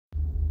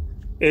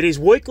It is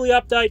weekly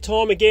update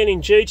time again in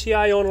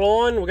GTA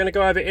Online. We're going to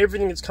go over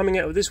everything that's coming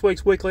out with this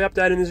week's weekly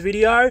update in this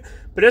video.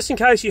 But just in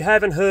case you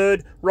haven't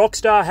heard,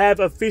 Rockstar have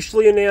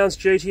officially announced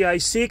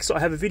GTA 6. I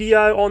have a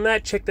video on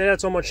that. Check that out.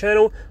 It's on my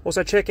channel.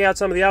 Also check out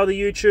some of the other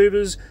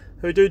YouTubers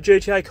who do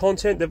GTA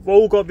content. They've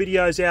all got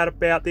videos out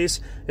about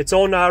this. It's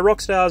on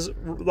Rockstar's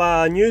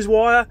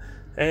Newswire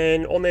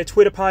and on their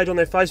Twitter page, on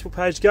their Facebook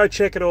page. Go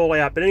check it all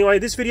out. But anyway,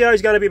 this video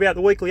is going to be about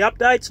the weekly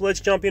update. So let's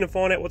jump in and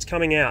find out what's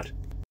coming out.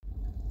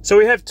 So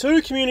we have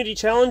two community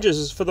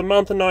challenges for the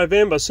month of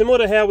November, similar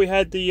to how we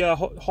had the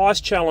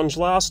Heist Challenge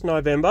last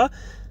November.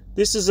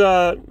 This is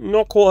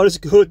not quite as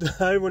good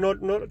though. We're not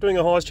doing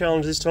a Heist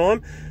Challenge this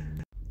time.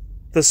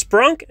 The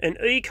Sprunk and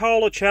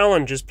E-Cola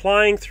Challenge is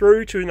playing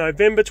through to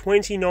November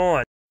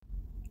 29.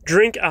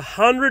 Drink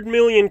 100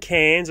 million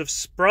cans of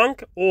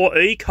Sprunk or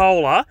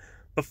E-Cola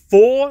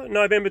before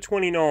November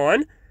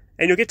 29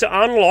 and you'll get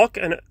to unlock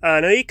an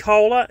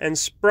E-Cola and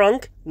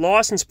Sprunk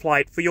license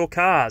plate for your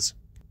cars.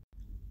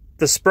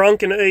 The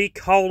Sprunk and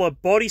E-Cola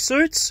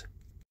bodysuits,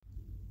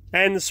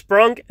 and the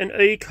Sprunk and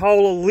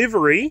E-Cola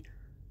livery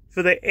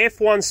for the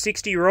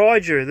F-160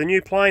 Raiju, the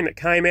new plane that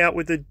came out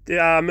with the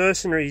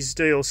Mercenaries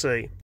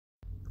DLC.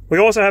 We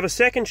also have a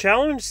second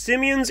challenge,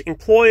 Simeon's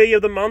Employee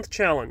of the Month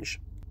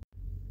Challenge.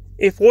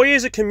 If we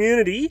as a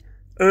community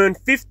earn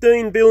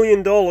 $15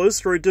 billion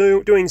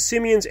through doing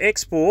Simeon's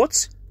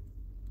exports,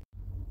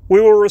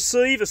 we will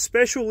receive a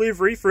special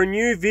livery for a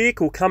new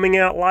vehicle coming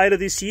out later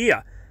this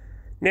year.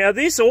 Now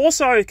this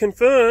also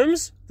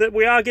confirms that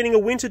we are getting a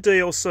winter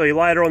DLC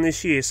later on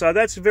this year, so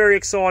that's very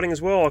exciting as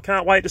well. I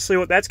can't wait to see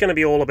what that's going to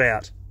be all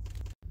about.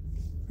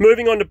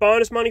 Moving on to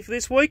bonus money for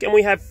this week, and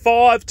we have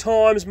 5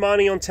 times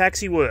money on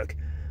taxi work.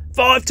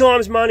 5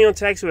 times money on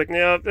taxi work.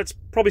 Now that's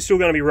probably still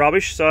going to be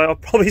rubbish, so I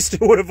probably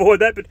still would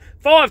avoid that, but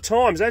 5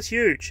 times, that's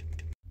huge.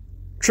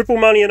 Triple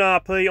money and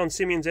RP on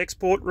Simeon's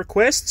export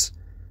requests,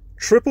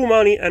 triple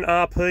money and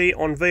RP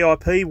on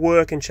VIP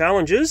work and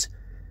challenges,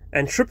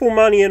 and triple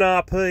money and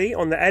RP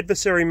on the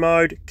adversary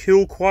mode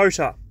kill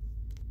quota.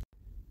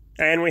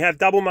 And we have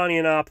double money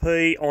and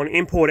RP on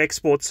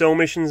import-export sell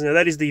missions. Now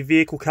that is the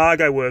vehicle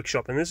cargo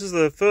workshop, and this is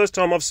the first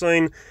time I've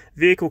seen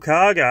vehicle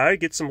cargo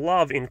get some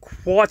love in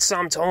quite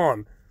some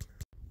time.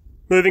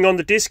 Moving on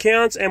to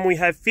discounts, and we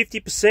have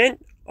 50%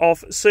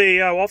 off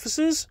CEO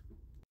offices,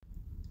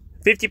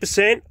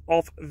 50%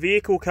 off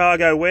vehicle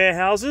cargo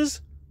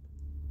warehouses,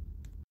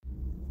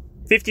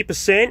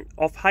 50%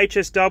 off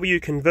HSW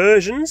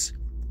conversions,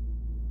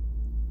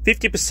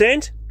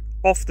 50%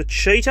 off the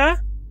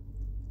Cheetah,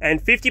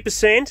 and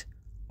 50%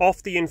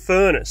 off the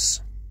Infernus.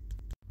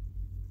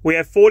 We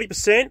have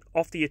 40%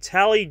 off the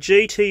Italy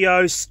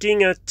GTO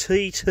Stinger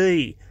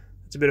TT.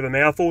 It's a bit of a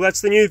mouthful.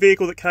 That's the new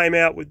vehicle that came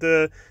out with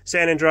the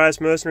San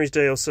Andreas Mercenaries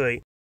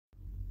DLC.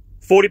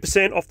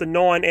 40% off the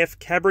 9F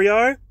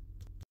Cabrio.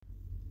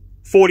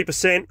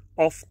 40%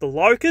 off the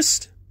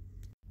Locust.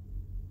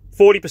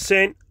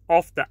 40%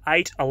 off the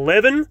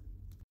 811.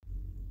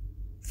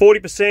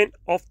 40%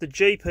 off the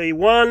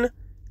GP1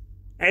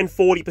 and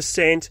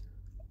 40%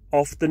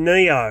 off the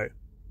Neo.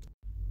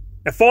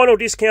 Our final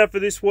discount for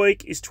this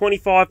week is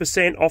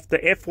 25% off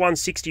the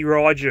F-160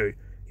 Raiju.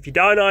 If you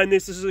don't own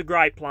this, this is a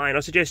great plane. I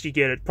suggest you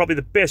get it. Probably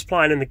the best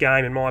plane in the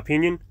game in my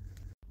opinion.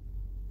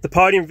 The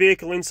podium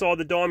vehicle inside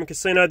the Diamond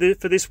Casino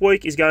for this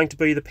week is going to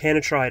be the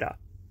Penetrator.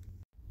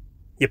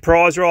 Your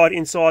prize ride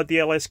inside the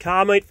LS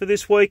Car Meet for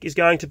this week is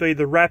going to be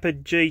the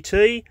Rapid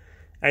GT.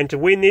 And to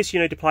win this, you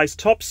need to place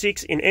top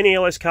 6 in any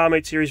LS Car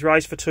Meet Series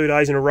race for 2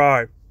 days in a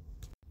row.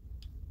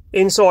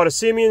 Inside of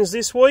Simeon's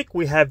this week,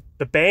 we have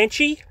the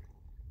Banshee,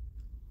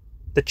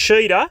 the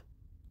Cheetah,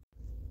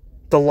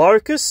 the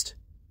Locust,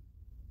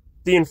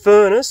 the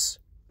Infernus,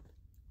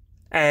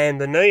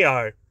 and the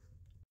Neo.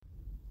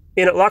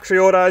 In at Luxury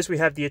Autos, we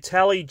have the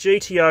Italy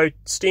GTO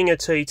Stinger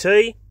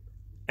TT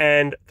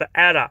and the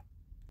Adder.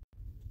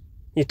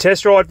 Your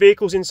test ride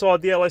vehicles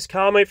inside the LS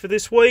Car Meet for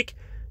this week,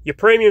 your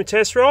premium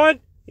test ride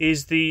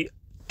is the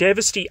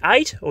Devastate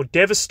 8, or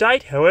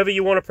Devastate, however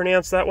you want to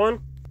pronounce that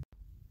one.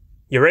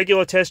 Your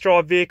regular test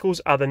drive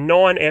vehicles are the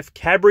 9F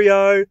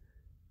Cabrio,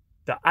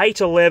 the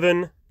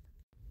 811,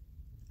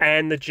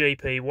 and the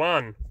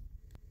GP1.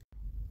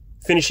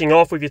 Finishing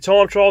off with your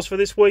time trials for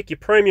this week, your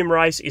premium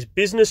race is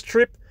Business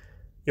Trip,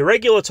 your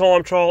regular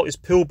time trial is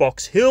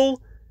Pillbox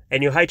Hill,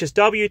 and your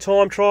HSW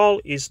time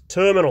trial is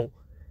Terminal.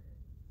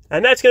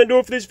 And that's going to do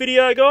it for this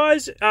video,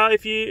 guys.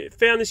 If you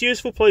found this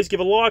useful, please give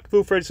a like.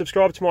 Feel free to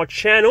subscribe to my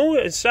channel.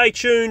 And stay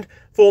tuned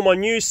for my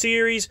new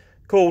series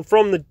called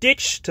From the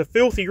Ditch to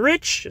Filthy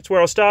Rich. It's where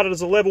I started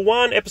as a level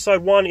 1.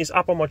 Episode 1 is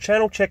up on my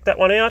channel. Check that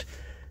one out.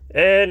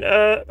 And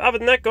other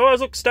than that, guys,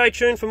 look, stay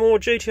tuned for more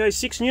GTA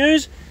 6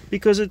 news,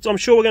 because I'm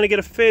sure we're going to get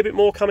a fair bit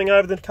more coming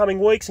over the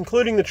coming weeks,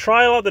 including the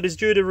trailer that is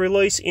due to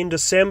release in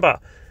December.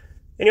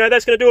 Anyway,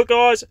 that's going to do it,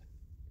 guys.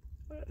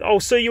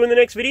 I'll see you in the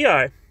next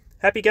video.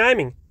 Happy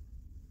gaming.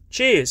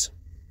 Cheers.